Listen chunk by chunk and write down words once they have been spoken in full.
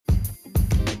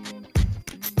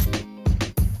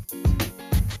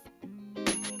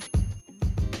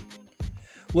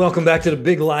Welcome back to the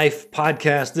Big Life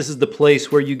Podcast. This is the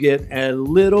place where you get a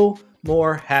little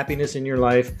more happiness in your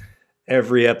life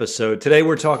every episode. Today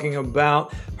we're talking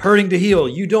about hurting to heal.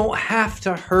 You don't have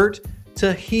to hurt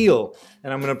to heal.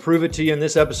 And I'm going to prove it to you in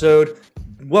this episode.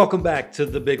 Welcome back to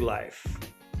the Big Life.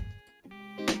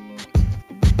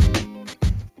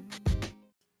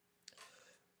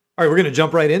 All right, we're going to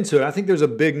jump right into it. I think there's a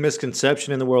big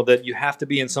misconception in the world that you have to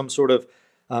be in some sort of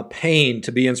pain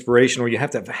to be inspirational. You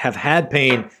have to have had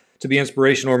pain to be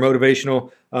inspirational or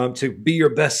motivational, to be your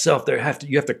best self. You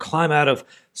have to climb out of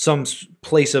some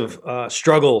place of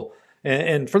struggle.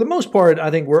 And for the most part, I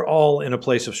think we're all in a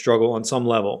place of struggle on some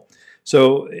level.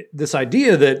 So this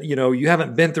idea that, you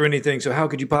haven't been through anything, so how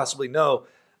could you possibly know?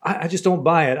 I just don't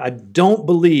buy it. I don't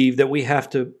believe that we have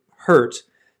to hurt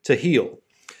to heal.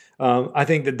 I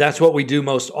think that that's what we do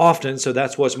most often, so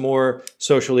that's what's more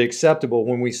socially acceptable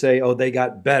when we say, oh, they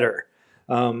got better.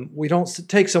 We don't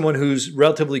take someone who's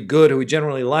relatively good, who we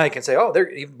generally like, and say, oh, they're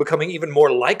becoming even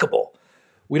more likable.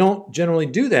 We don't generally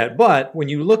do that, but when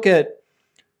you look at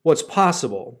what's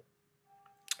possible,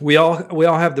 we all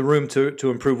have the room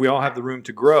to improve. We all have the room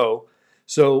to grow.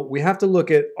 So we have to look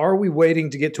at, are we waiting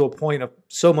to get to a point of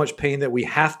so much pain that we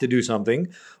have to do something?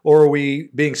 Or are we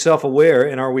being self-aware,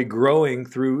 and are we growing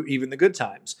through even the good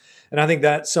times? And I think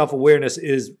that self-awareness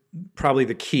is probably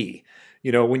the key.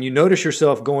 When you notice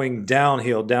yourself going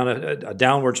downhill, down a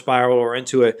downward spiral, or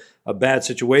into a bad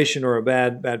situation or a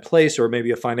bad place, or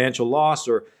maybe a financial loss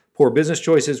or poor business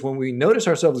choices, when we notice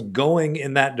ourselves going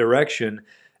in that direction,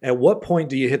 at what point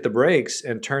do you hit the brakes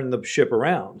and turn the ship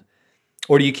around?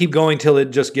 Or do you keep going till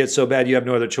it just gets so bad you have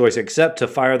no other choice except to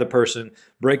fire the person,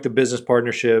 break the business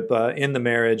partnership, end the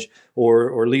marriage,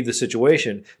 or leave the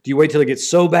situation? Do you wait till it gets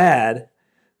so bad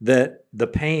that the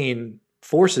pain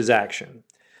forces action?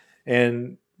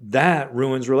 And that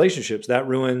ruins relationships. That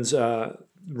ruins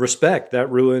respect. That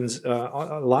ruins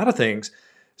a lot of things.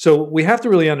 So we have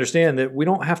to really understand that we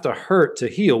don't have to hurt to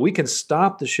heal. We can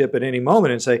stop the ship at any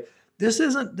moment and say, this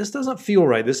doesn't feel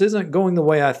right. This isn't going the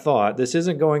way I thought. This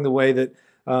isn't going the way that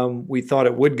we thought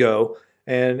it would go.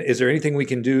 And is there anything we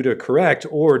can do to correct,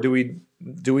 or do we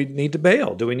need to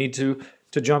bail? Do we need to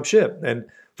jump ship? And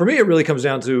for me, it really comes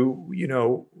down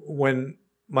to, when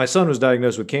my son was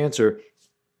diagnosed with cancer,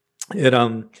 it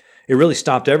really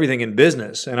stopped everything in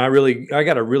business. And I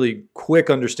got a really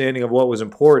quick understanding of what was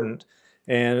important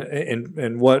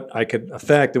and what I could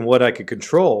affect and what I could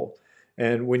control.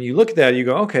 And when you look at that, you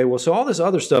go, okay, well, so all this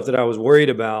other stuff that I was worried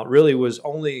about really was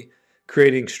only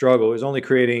creating struggle. It was only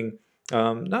creating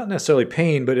not necessarily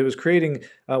pain, but it was creating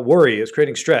worry. It was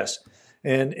creating stress.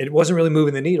 And it wasn't really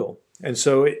moving the needle. And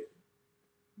so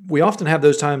we often have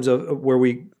those times where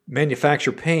we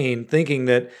manufacture pain thinking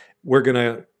that we're going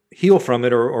to heal from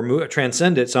it or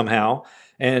transcend it somehow,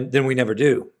 and then we never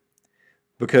do,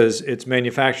 because it's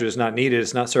manufactured, it's not needed,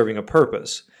 it's not serving a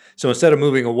purpose. So instead of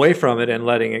moving away from it and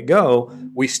letting it go,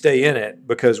 we stay in it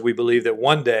because we believe that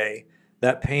one day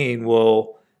that pain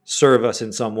will serve us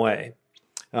in some way.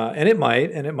 And it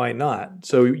might not.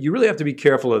 So you really have to be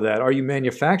careful of that. Are you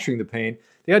manufacturing the pain?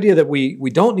 The idea that we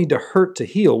don't need to hurt to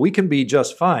heal. We can be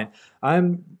just fine.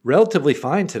 I'm relatively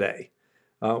fine today.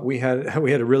 We had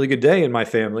a really good day in my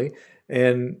family,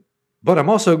 but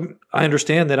I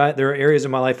understand that there are areas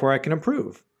in my life where I can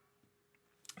improve.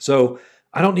 So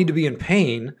I don't need to be in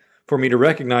pain for me to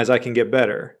recognize I can get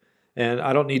better. And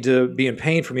I don't need to be in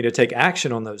pain for me to take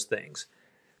action on those things.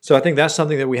 So I think that's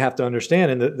something that we have to understand.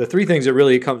 And the three things it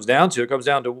really comes down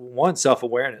to, one,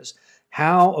 self-awareness.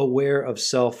 How aware of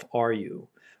self are you?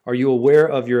 Are you aware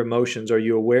of your emotions? Are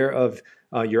you aware of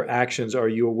your actions? Are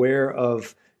you aware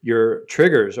of your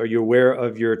triggers? Are you aware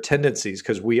of your tendencies?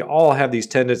 Because we all have these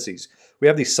tendencies. We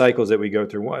have these cycles that we go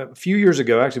through. A few years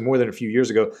ago, actually more than a few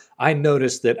years ago, I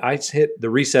noticed that I hit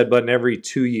the reset button every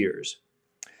 2 years.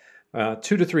 2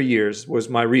 to 3 years was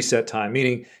my reset time,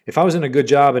 meaning if I was in a good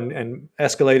job and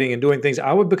escalating and doing things,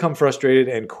 I would become frustrated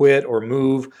and quit or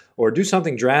move or do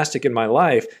something drastic in my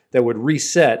life that would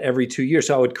reset every 2 years.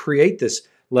 So I would create this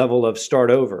level of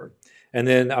start over. And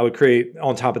then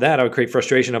on top of that, I would create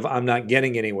frustration of I'm not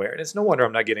getting anywhere. And it's no wonder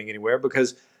I'm not getting anywhere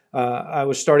because I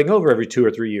was starting over every 2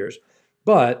 or 3 years.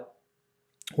 But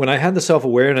when I had the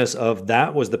self-awareness of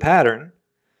that was the pattern,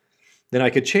 then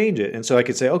I could change it. And so I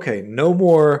could say, okay, no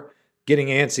more getting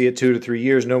antsy at 2 to 3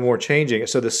 years, no more changing it.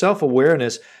 So the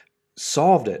self-awareness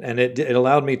solved it, and it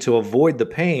allowed me to avoid the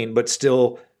pain, but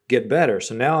still get better.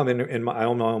 So now I'm in my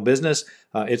own business.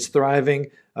 It's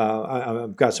thriving.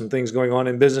 I've got some things going on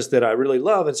in business that I really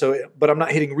love. And so, but I'm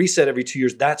not hitting reset every 2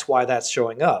 years. That's why that's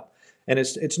showing up. and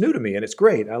it's new to me, and it's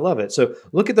great. I love it. So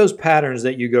look at those patterns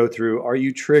that you go through. Are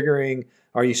you triggering?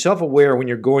 Are you self-aware when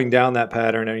you're going down that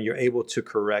pattern, and you're able to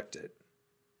correct it?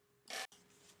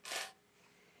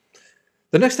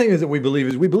 The next thing is that we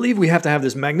believe we have to have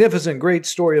this magnificent, great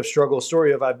story of struggle,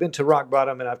 story of I've been to rock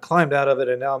bottom and I've climbed out of it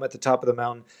and now I'm at the top of the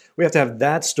mountain. We have to have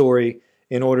that story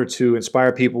in order to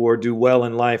inspire people or do well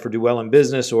in life or do well in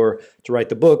business or to write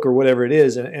the book or whatever it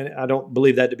is. And I don't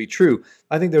believe that to be true.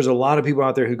 I think there's a lot of people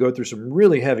out there who go through some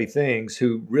really heavy things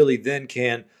who really then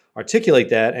can articulate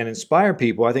that and inspire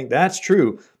people. I think that's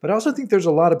true. But I also think there's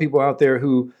a lot of people out there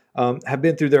who have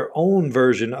been through their own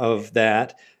version of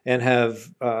that and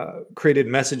have created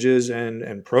messages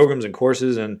and programs and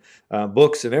courses and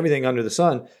books and everything under the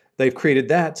sun. They've created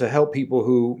that to help people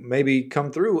who maybe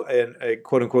come through a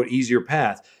quote unquote easier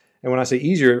path. And when I say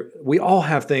easier, we all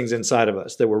have things inside of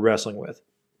us that we're wrestling with.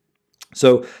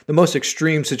 So the most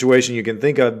extreme situation you can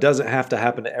think of doesn't have to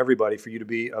happen to everybody for you to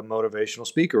be a motivational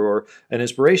speaker or an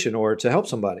inspiration or to help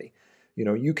somebody. You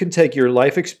know, you can take your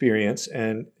life experience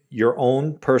and your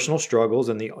own personal struggles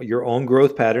and your own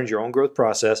growth patterns, your own growth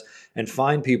process, and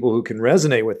find people who can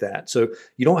resonate with that. So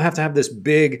you don't have to have this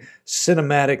big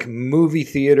cinematic movie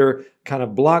theater kind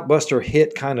of blockbuster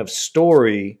hit kind of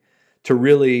story to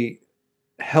really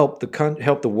help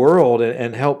the world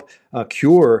and help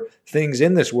cure things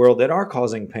in this world that are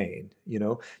causing pain. You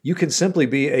know, you can simply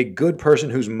be a good person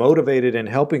who's motivated in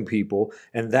helping people,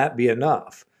 and that be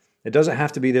enough. It doesn't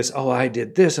have to be this, oh, I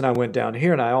did this and I went down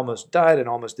here and I almost died and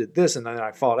almost did this and then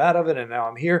I fought out of it and now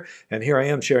I'm here and here I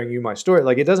am sharing you my story.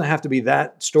 Like, it doesn't have to be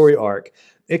that story arc.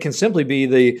 It can simply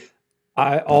be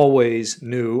I always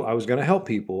knew I was going to help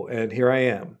people and here I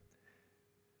am.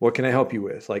 What can I help you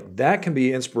with? Like, that can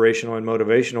be inspirational and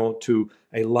motivational to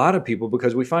a lot of people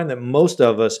because we find that most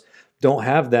of us don't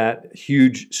have that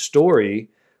huge story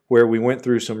where we went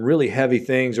through some really heavy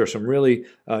things or some really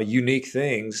unique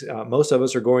things. Most of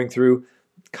us are going through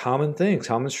common things,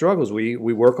 common struggles. We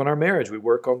work on our marriage. We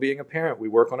work on being a parent. We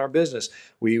work on our business.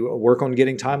 We work on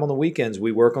getting time on the weekends.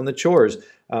 We work on the chores.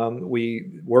 We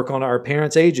work on our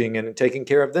parents aging and taking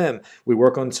care of them. We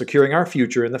work on securing our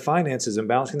future and the finances and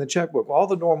balancing the checkbook, all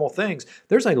the normal things.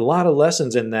 There's a lot of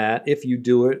lessons in that if you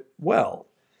do it well.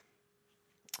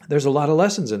 There's a lot of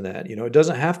lessons in that. You know, it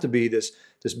doesn't have to be this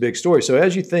big story. So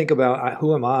as you think about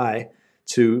who am I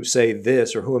to say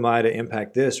this or who am I to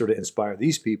impact this or to inspire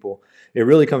these people, it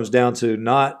really comes down to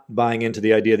not buying into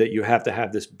the idea that you have to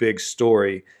have this big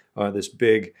story or this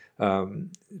big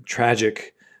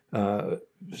tragic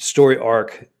story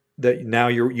arc that now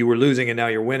you were losing and now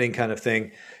you're winning kind of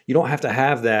thing. You don't have to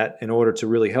have that in order to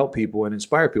really help people and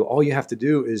inspire people. All you have to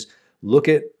do is look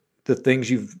at the things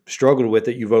you've struggled with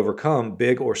that you've overcome,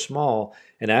 big or small,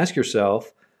 and ask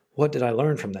yourself, what did I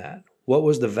learn from that? What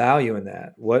was the value in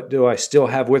that? What do I still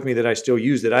have with me that I still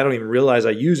use that I don't even realize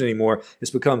I use anymore?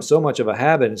 It's become so much of a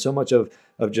habit and so much of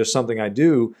just something I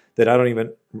do that I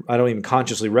don't even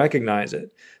consciously recognize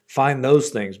it. Find those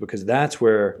things because that's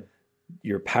where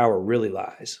your power really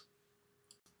lies.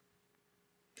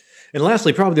 And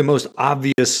lastly, probably the most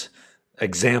obvious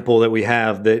example that we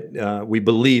have that we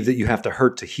believe that you have to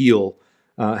hurt to heal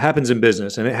happens in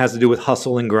business, and it has to do with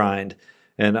hustle and grind.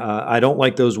 And I don't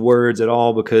like those words at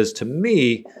all because to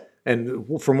me,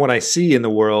 and from what I see in the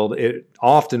world, it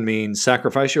often means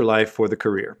sacrifice your life for the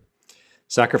career,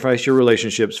 sacrifice your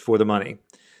relationships for the money.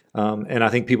 And I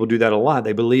think people do that a lot.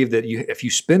 They believe that if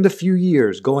you spend a few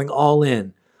years going all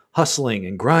in, hustling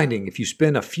and grinding, if you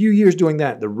spend a few years doing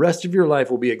that, the rest of your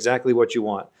life will be exactly what you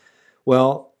want.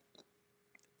 Well,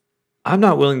 I'm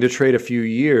not willing to trade a few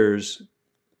years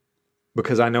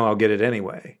because I know I'll get it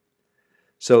anyway.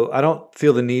 So I don't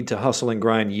feel the need to hustle and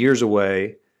grind years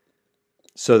away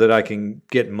so that I can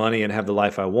get money and have the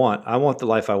life I want. I want the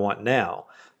life I want now.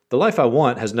 The life I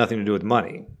want has nothing to do with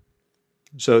money.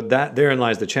 So therein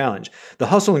lies the challenge. The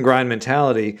hustle and grind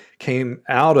mentality came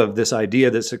out of this idea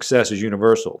that success is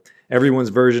universal. Everyone's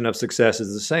version of success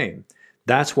is the same.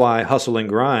 That's why hustle and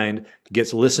grind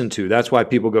gets listened to. That's why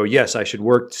people go, yes, I should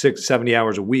work 70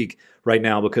 hours a week right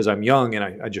now because I'm young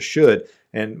and I just should.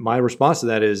 And my response to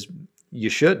that is you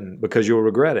shouldn't because you'll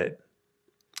regret it.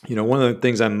 You know, one of the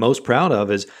things I'm most proud of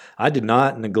is I did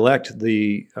not neglect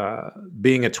the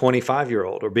being a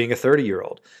 25-year-old or being a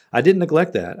 30-year-old. I didn't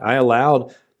neglect that. I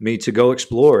allowed me to go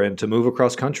explore and to move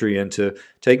across country and to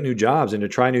take new jobs and to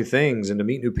try new things and to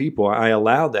meet new people. I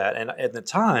allowed that. And at the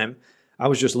time, I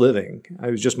was just living.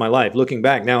 It was just my life. Looking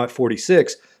back now at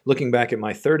 46, looking back at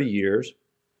my 30 years,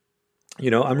 you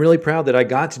know, I'm really proud that I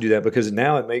got to do that because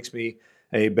now it makes me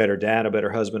a better dad, a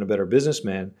better husband, a better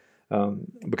businessman.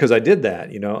 because I did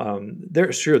that.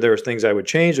 There are things I would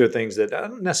change. There are things that I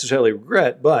don't necessarily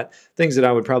regret, but things that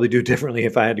I would probably do differently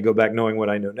if I had to go back knowing what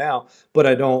I know now. But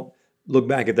I don't look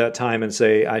back at that time and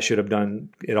say I should have done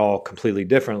it all completely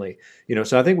differently.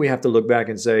 So I think we have to look back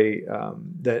and say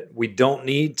that we don't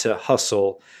need to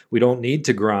hustle. We don't need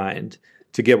to grind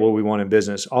to get what we want in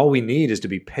business. All we need is to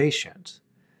be patient.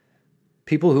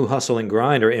 People who hustle and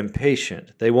grind are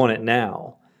impatient. They want it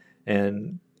now.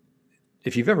 And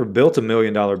if you've ever built $1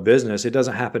 million business, it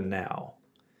doesn't happen now,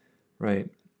 right?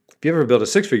 If you ever built a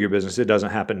 6-figure business, it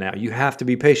doesn't happen now. You have to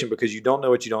be patient because you don't know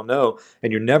what you don't know,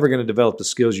 and you're never going to develop the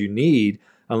skills you need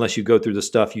unless you go through the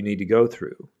stuff you need to go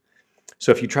through.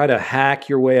 So if you try to hack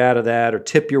your way out of that or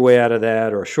tip your way out of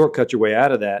that or shortcut your way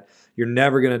out of that, you're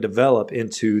never going to develop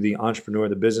into the entrepreneur,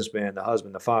 the businessman, the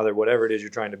husband, the father, whatever it is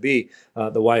you're trying to be,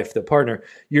 the wife, the partner.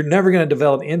 You're never going to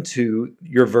develop into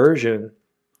your version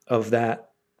of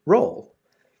that role.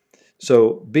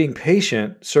 So being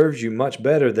patient serves you much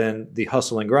better than the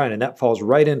hustle and grind. And that falls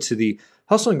right into the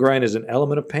hustle and grind is an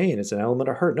element of pain. It's an element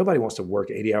of hurt. Nobody wants to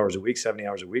work 80 hours a week, 70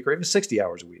 hours a week, or even 60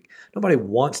 hours a week. Nobody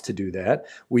wants to do that.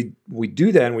 We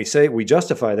do that and we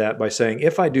justify that by saying,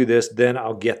 if I do this, then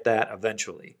I'll get that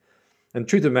eventually. And the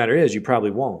truth of the matter is you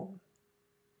probably won't,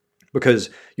 because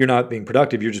you're not being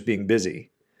productive. You're just being busy.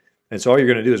 And so all you're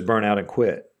going to do is burn out and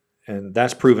quit. And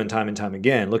that's proven time and time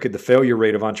again. Look at the failure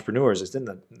rate of entrepreneurs. It's in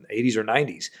the 80s or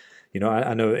 90s.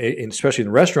 I know, especially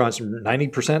in restaurants,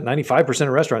 90%, 95% of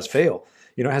restaurants fail.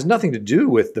 It has nothing to do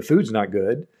with the food's not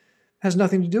good. It has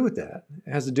nothing to do with that.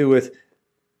 It has to do with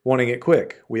wanting it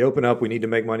quick. We open up, we need to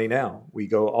make money now. We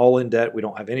go all in debt. We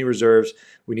don't have any reserves.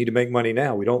 We need to make money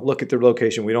now. We don't look at the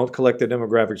location. We don't collect the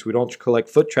demographics. We don't collect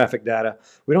foot traffic data.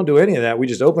 We don't do any of that. We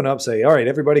just open up, say, all right,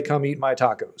 everybody come eat my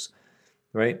tacos.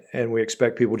 Right? And we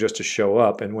expect people just to show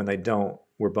up. And when they don't,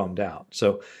 we're bummed out.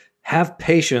 So have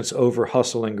patience over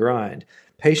hustle and grind.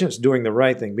 Patience doing the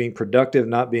right thing, being productive,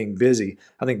 not being busy.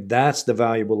 I think that's the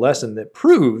valuable lesson that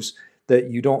proves that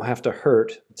you don't have to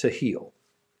hurt to heal.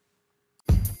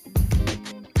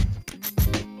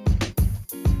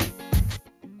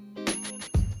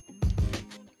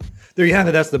 There you have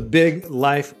it. That's the Big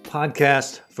Life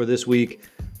Podcast for this week.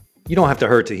 You don't have to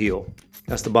hurt to heal.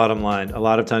 That's the bottom line. A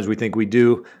lot of times we think we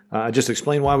do. Just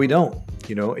explain why we don't.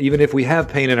 Even if we have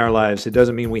pain in our lives, it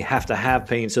doesn't mean we have to have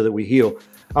pain so that we heal.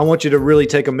 I want you to really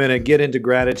take a minute, get into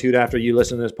gratitude after you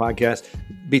listen to this podcast.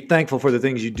 Be thankful for the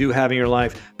things you do have in your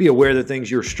life. Be aware of the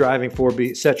things you're striving for.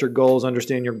 Set your goals.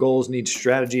 Understand your goals need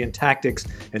strategy and tactics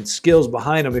and skills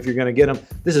behind them if you're going to get them.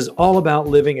 This is all about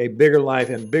living a bigger life,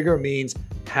 and bigger means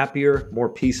happier, more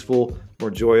peaceful, more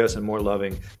joyous, and more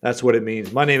loving. That's what it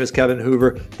means. My name is Kevin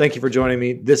Hoover. Thank you for joining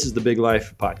me. This is the Big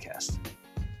Life Podcast.